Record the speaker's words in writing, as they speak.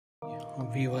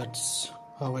viewers,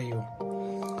 how are you?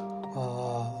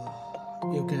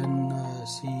 You can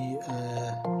see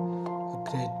a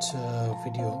great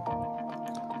video.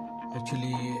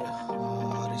 Actually,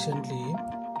 recently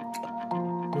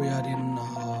we are in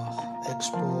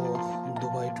Expo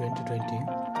Dubai 2020.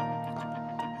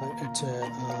 It's a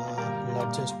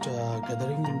largest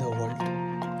gathering in the world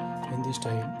in this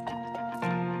time,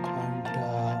 and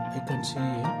you can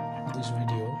see this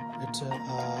video. It's a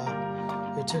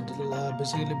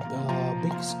basically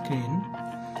big screen,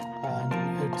 and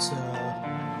it's I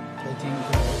think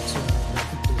it's a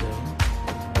graphic design.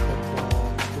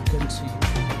 But you can see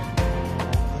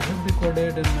I have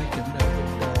recorded in my camera,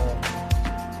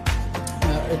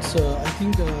 but it's I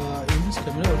think in this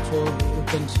camera also you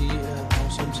can see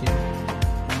awesome scene,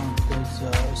 because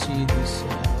see this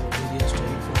various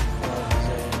type of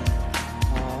design.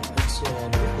 It's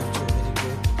look also very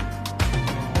good.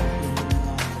 In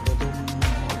the bottom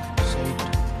side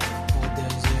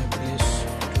there is a place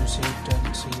to sit and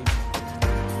see.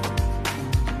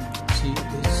 See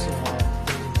this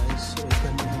very nice.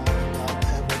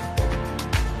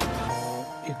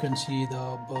 You can see the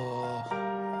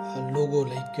logo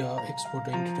like Expo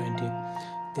 2020.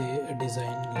 They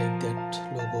design like that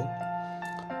logo,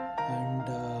 and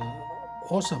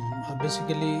awesome.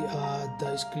 Basically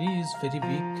the screen is very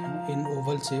big in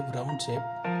oval shape, round shape,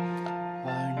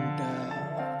 and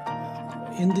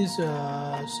in this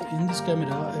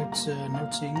camera it's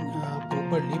not seeing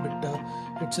properly, but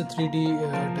it's a 3D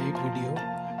type video.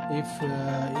 If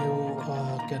you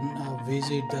can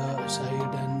visit the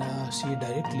side and see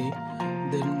directly,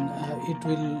 then it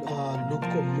will look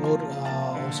more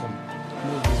awesome,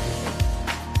 more beautiful.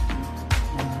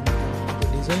 The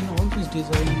design, all this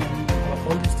design and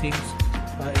all these things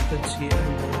you can see,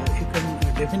 and you can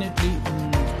definitely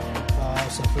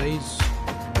surprise.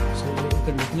 So you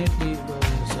can definitely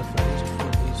surprised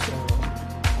for this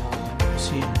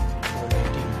scene or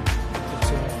lighting.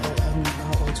 I'm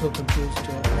also confused.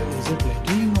 Is it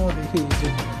lighting or is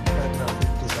it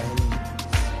graphic designing?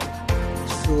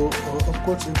 So of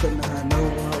course you can now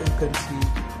you can see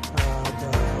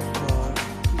the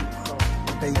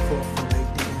type of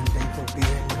lighting and type of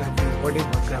design, graphic,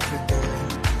 whatever graphic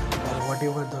design or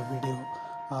whatever the video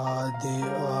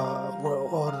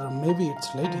or maybe it's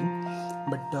lighting,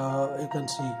 but you can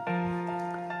see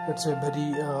it's a very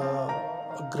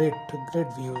great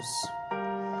views.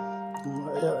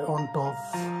 On top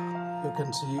you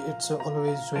can see it's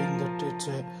always showing that it's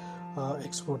a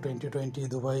Expo 2020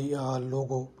 Dubai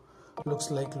logo,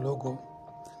 looks like logo,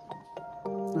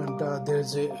 and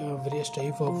there's a various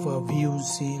type of views,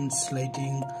 scenes,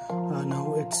 lighting.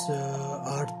 Now it's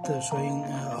earth, showing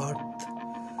earth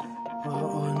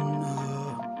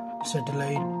on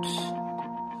satellites.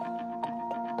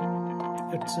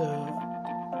 It's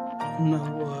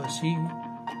now see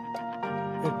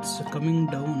it's coming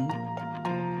down.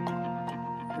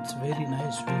 It's very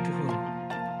nice, beautiful,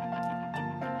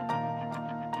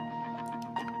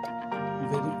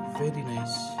 very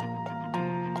nice.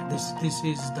 This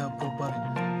is the proper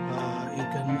you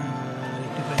can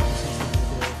rectify. This is the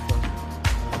logo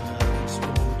of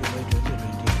Expo Dubai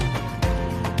 2020.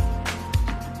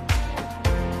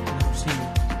 Now see,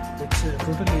 it's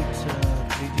totally it's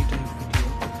 3D type video.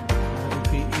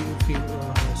 If you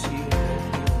see it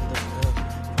directly on the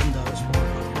from the spot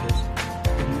or place,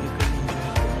 then you can enjoy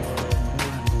it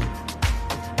more and more.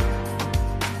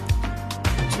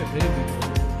 It's a very beautiful.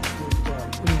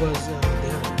 We was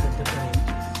there at the time.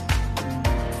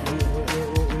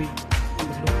 We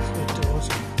looked at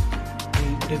awesome. We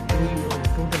totally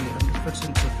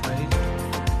 100% surprised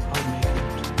how make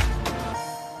it.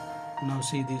 Now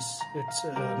see this. It's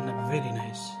very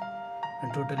nice, and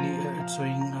totally it's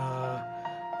showing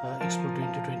Expo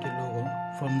 2020 logo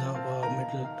from the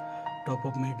middle, top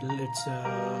of middle. It's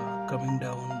coming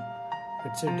down.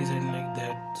 It's a design like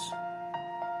that.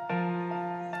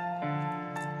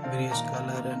 Various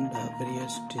color and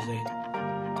various design.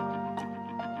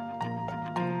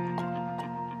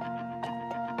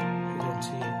 You can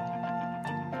see.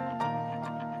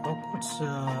 Of course,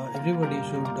 everybody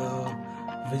should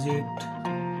visit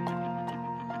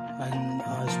and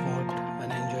spot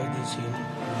and enjoy this scene.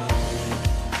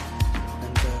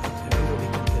 And everybody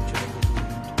can capture this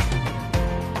moment.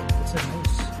 It's a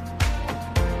nice.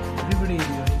 Everybody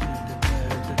enjoys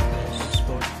the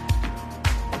spot.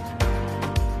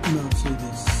 Now see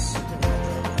this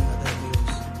another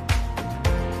views.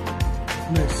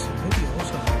 Nice, very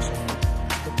awesome.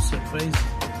 It's surprising,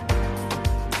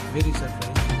 very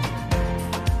surprising.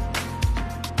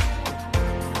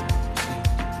 See,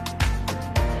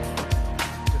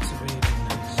 it's very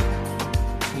nice.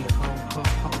 See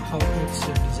how its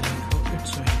design, how it's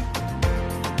showing.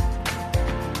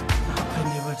 I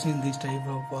never seen this type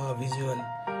of visual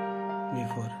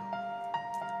before.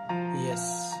 Yes,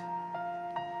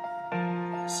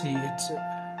 see it's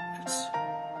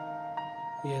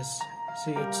yes,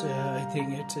 see it's I think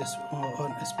it's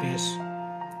on a space.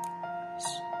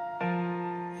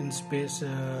 In space,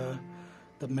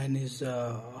 the man is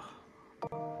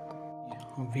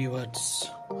viewers.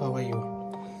 How are you?